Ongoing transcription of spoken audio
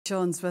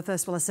Sean's with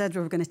us. Well, I said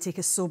we were going to take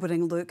a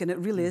sobering look, and it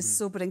really is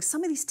sobering.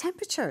 Some of these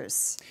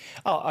temperatures.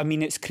 Oh, I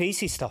mean, it's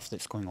crazy stuff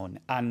that's going on.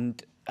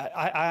 And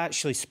I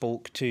actually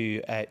spoke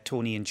to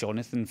Tony and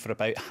Jonathan for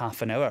about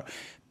half an hour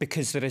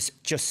because there is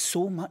just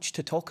so much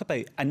to talk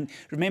about. And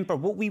remember,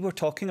 what we were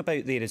talking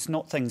about there is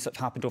not things that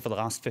have happened over the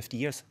last 50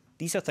 years.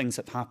 These are things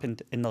that have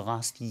happened in the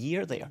last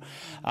year there.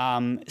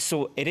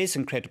 So it is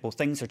incredible.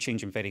 Things are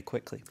changing very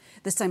quickly.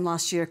 This time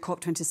last year,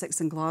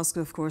 COP26 in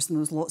Glasgow, of course, and there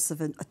was lots of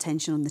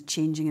attention on the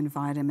changing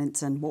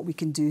environment and what we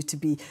can do to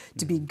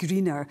be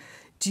greener.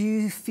 Do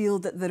you feel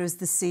that there is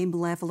the same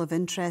level of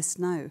interest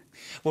now?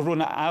 Well,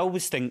 Rona, I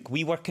always think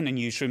we work in a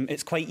newsroom.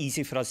 It's quite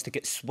easy for us to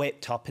get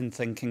swept up in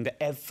thinking that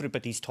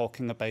everybody's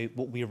talking about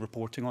what we're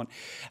reporting on.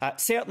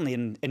 Certainly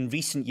in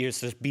recent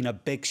years, there's been a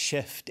big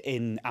shift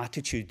in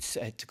attitudes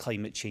to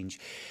climate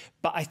change.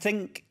 But I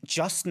think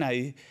just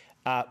now,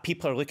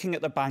 people are looking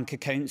at their bank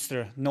accounts.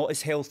 They're not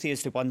as healthy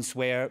as they once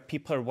were.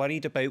 People are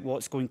worried about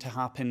what's going to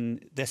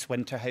happen this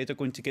winter, how they're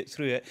going to get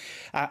through it.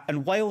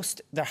 And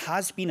whilst there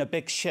has been a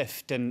big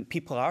shift and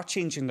people are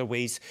changing their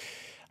ways,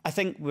 I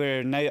think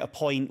we're now at a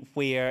point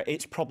where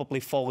it's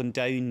probably fallen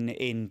down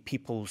in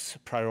people's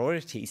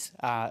priorities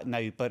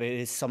now, but it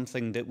is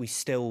something that we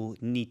still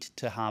need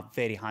to have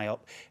very high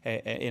up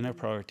in our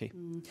priority.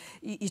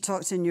 You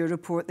talked in your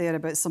report there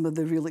about some of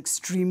the real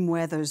extreme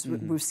weathers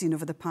we've seen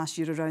over the past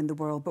year around the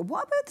world, but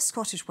what about the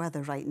Scottish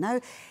weather right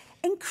now?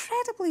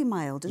 Incredibly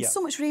mild and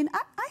so much rain.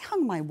 I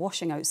hung my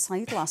washing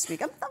outside last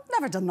week. I've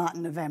never done that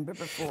in November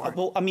before.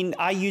 Well, I mean,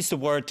 I use the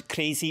word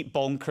crazy,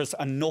 bonkers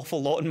an awful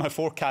lot in my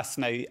forecast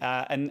now.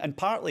 And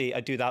partly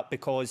I do that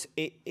because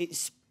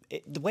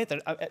the weather,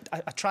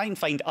 I try and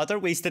find other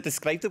ways to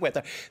describe the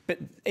weather, but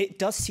it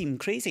does seem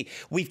crazy.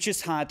 We've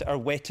just had our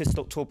wettest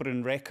October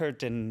on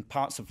record in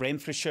parts of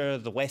Renfrewshire,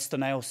 the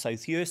Western Isles,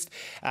 South Uist.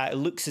 It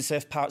looks as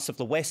if parts of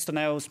the Western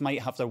Isles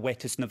might have their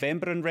wettest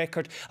November on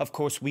record. Of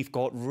course, we've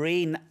got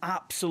rain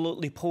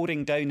absolutely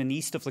pouring down in the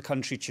east of the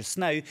country just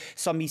now.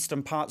 Some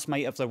eastern parts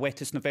might have their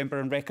wettest November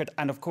on record.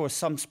 And of course,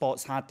 some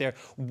spots had their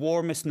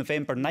warmest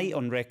November night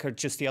on record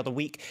just the other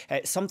week.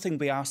 It's something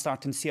we are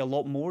starting to see a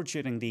lot more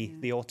during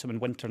the autumn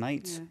and winter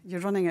nights. Yeah.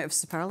 You're running out of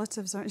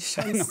superlatives, aren't you,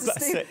 Sean? No,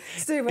 stay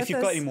with us. If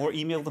you've got any more,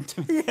 email them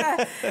to me.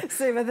 Yeah,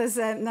 stay with us.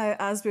 Now,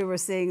 as we were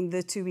saying,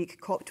 the two-week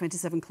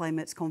COP27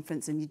 climate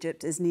conference in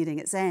Egypt is nearing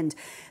its end.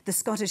 The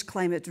Scottish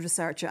climate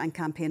researcher and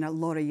campaigner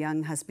Laura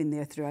Young has been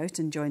there throughout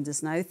and joined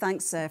us now.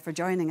 Thanks for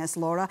joining us,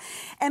 Laura.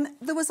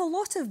 There was a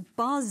lot of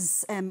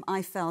buzz,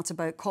 I felt,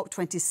 about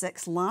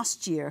COP26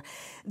 last year.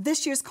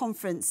 This year's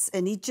conference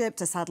in Egypt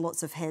has had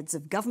lots of heads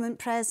of government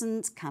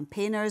present,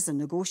 campaigners and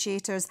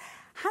negotiators.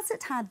 Has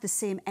it had the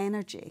same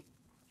energy?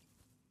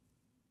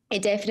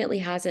 It definitely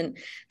hasn't.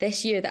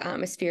 This year, the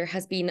atmosphere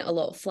has been a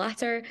lot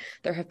flatter.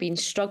 There have been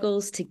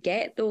struggles to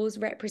get those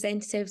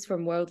representatives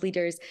from world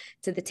leaders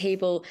to the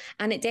table.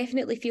 And it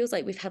definitely feels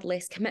like we've had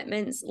less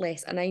commitments,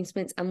 less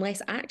announcements and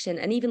less action.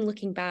 And even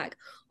looking back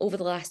over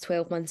the last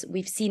 12 months,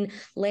 we've seen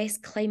less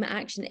climate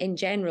action in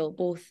general,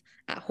 both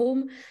at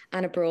home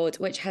and abroad,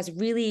 which has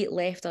really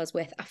left us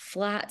with a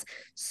flat,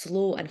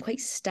 slow and quite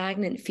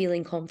stagnant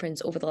feeling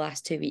conference over the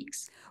last 2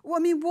 weeks. Well, I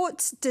mean,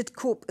 what did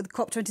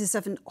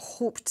COP27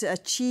 hope to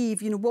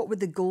achieve? You know, what were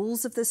the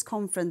goals of this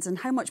conference and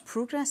how much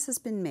progress has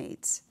been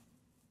made?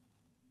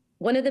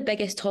 One of the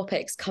biggest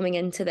topics coming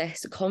into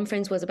this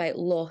conference was about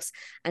loss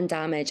and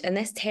damage. And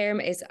this term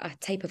is a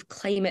type of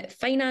climate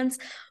finance,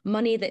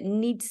 money that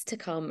needs to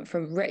come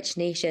from rich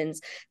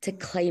nations to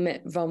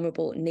climate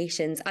vulnerable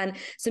nations. And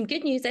some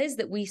good news is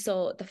that we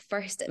saw the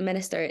First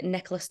Minister,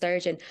 Nicola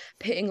Sturgeon,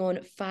 putting on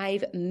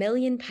 £5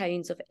 million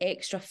of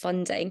extra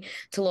funding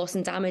to loss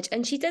and damage.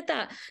 And she did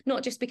that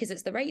not just because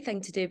it's the right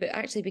thing to do, but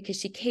actually because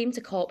she came to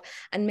COP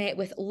and met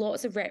with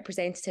lots of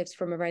representatives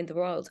from around the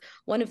world.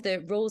 One of the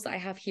roles that I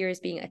have here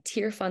is being a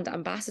Tier Fund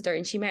ambassador,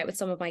 and she met with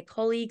some of my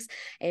colleagues,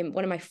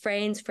 one of my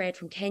friends, Fred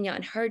from Kenya,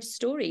 and heard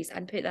stories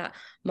and put that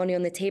money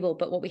on the table.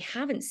 But what we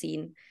haven't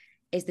seen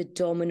is the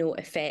domino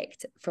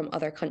effect from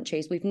other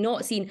countries. We've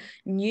not seen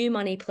new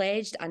money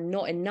pledged and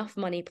not enough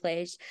money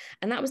pledged.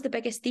 And that was the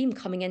biggest theme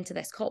coming into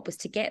this COP, was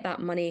to get that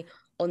money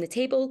on the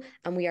table.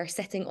 And we are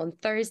sitting on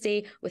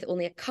Thursday with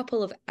only a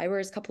couple of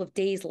hours, couple of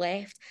days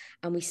left,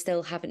 and we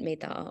still haven't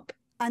made that up.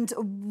 And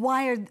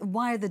why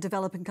are the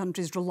developing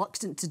countries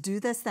reluctant to do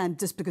this then,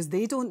 just because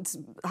they don't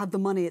have the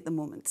money at the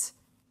moment?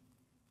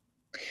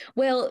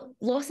 Well,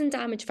 loss and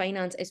damage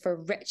finance is for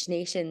rich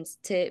nations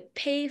to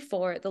pay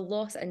for the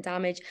loss and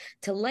damage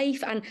to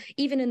life. And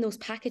even in those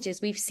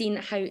packages, we've seen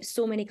how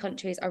so many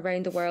countries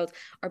around the world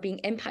are being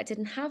impacted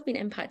and have been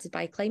impacted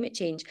by climate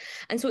change.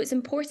 And so it's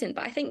important.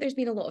 But I think there's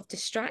been a lot of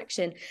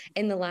distraction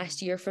in the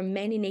last year from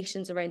many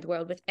nations around the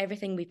world with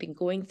everything we've been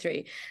going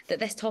through, that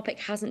this topic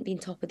hasn't been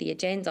top of the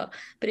agenda.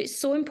 But it's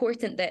so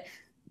important that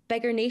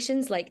Bigger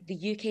nations like the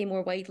UK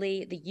more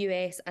widely, the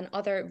US and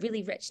other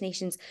really rich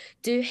nations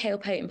do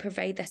help out and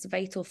provide this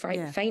vital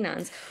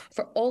finance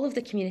for all of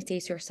the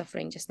communities who are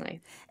suffering just now.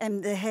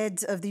 The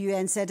head of the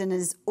UN said in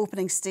his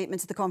opening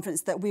statement to the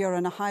conference that we are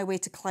on a highway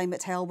to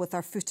climate hell with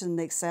our foot on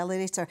the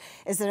accelerator.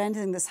 Is there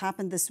anything that's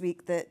happened this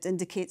week that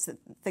indicates that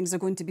things are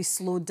going to be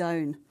slowed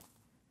down?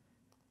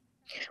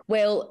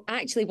 Well,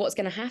 actually, what's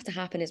going to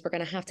happen is we're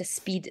going to have to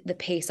speed the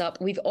pace up.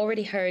 We've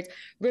already heard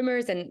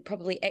rumours and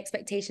probably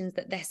expectations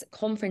that this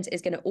conference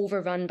is going to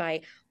overrun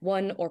by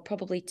 1 or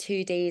probably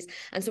 2 days.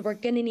 And so we're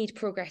going to need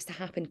progress to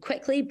happen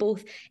quickly,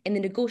 both in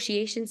the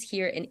negotiations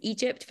here in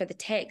Egypt for the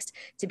text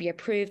to be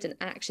approved and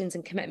actions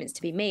and commitments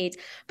to be made.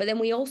 But then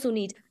we also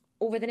need,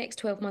 over the next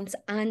 12 months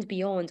and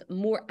beyond,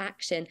 more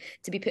action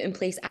to be put in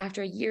place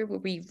after a year where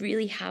we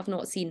really have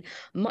not seen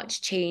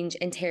much change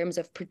in terms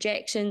of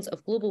projections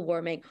of global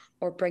warming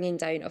or bringing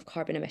down of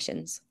carbon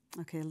emissions.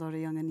 OK, Laura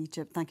Young in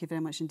Egypt, thank you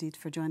very much indeed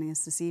for joining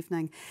us this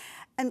evening.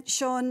 And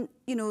Sean,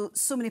 you know,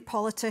 so many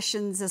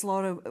politicians, as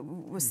Laura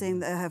was saying,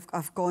 that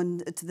have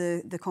gone to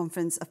the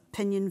conference,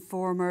 opinion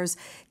formers,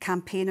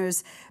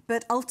 campaigners,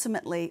 but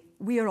ultimately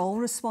we are all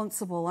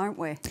responsible, aren't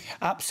we?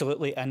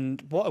 Absolutely.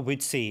 And what I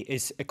would say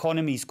is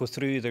economies go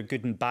through their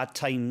good and bad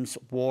times,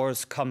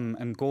 wars come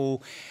and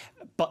go.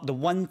 But the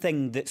one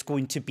thing that's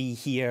going to be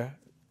here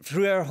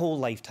through our whole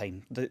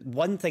lifetime, the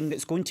one thing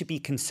that's going to be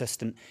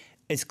consistent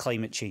is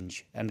climate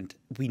change, and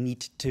we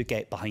need to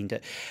get behind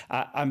it.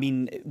 I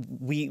mean,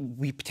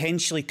 we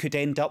potentially could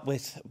end up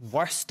with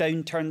worse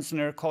downturns in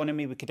our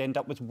economy. We could end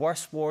up with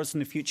worse wars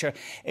in the future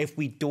if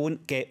we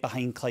don't get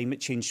behind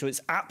climate change. So it's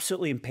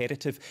absolutely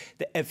imperative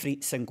that every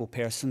single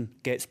person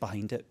gets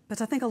behind it. But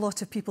I think a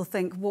lot of people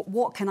think,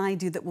 what can I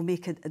do that will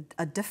make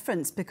a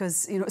difference?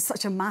 Because, you know, it's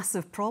such a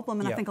massive problem.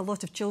 And I think a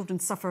lot of children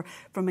suffer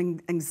from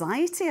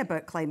anxiety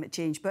about climate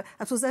change. But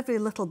I suppose every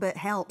little bit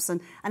helps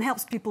and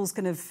helps people's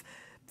kind of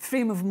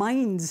frame of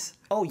mind.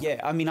 Oh, yeah.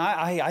 I mean,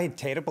 I had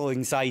terrible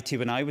anxiety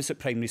when I was at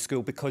primary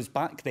school because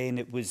back then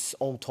it was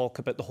all talk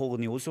about the hole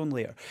in the ozone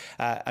layer.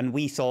 And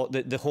we thought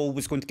that the hole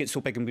was going to get so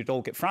big and we'd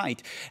all get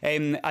fried.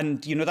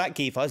 And, you know, that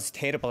gave us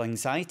terrible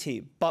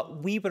anxiety.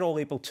 But we were all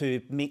able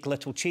to make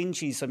little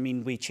changes. I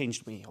mean, we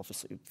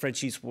obviously,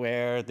 fridges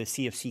were the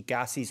CFC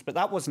gases, but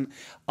that wasn't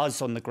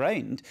us on the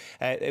ground.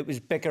 It was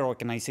bigger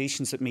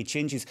organisations that made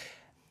changes.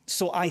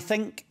 So I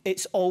think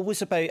it's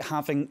always about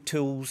having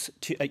tools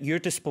at your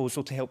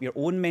disposal to help your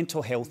own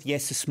mental health.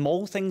 Yes, the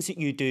small things that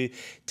you do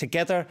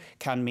together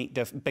can make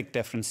big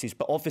differences,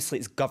 but obviously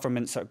it's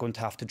governments that are going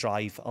to have to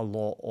drive a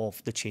lot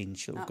of the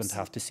change that we're going to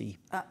have to see.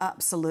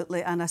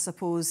 Absolutely, and I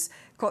suppose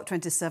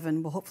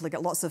COP27 will hopefully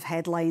get lots of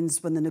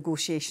headlines when the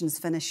negotiations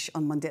finish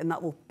on Monday, and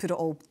that will put it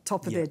all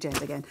top of the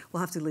agenda again.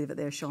 We'll have to leave it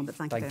there, Sean, but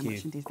thank you very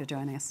much indeed for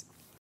joining us.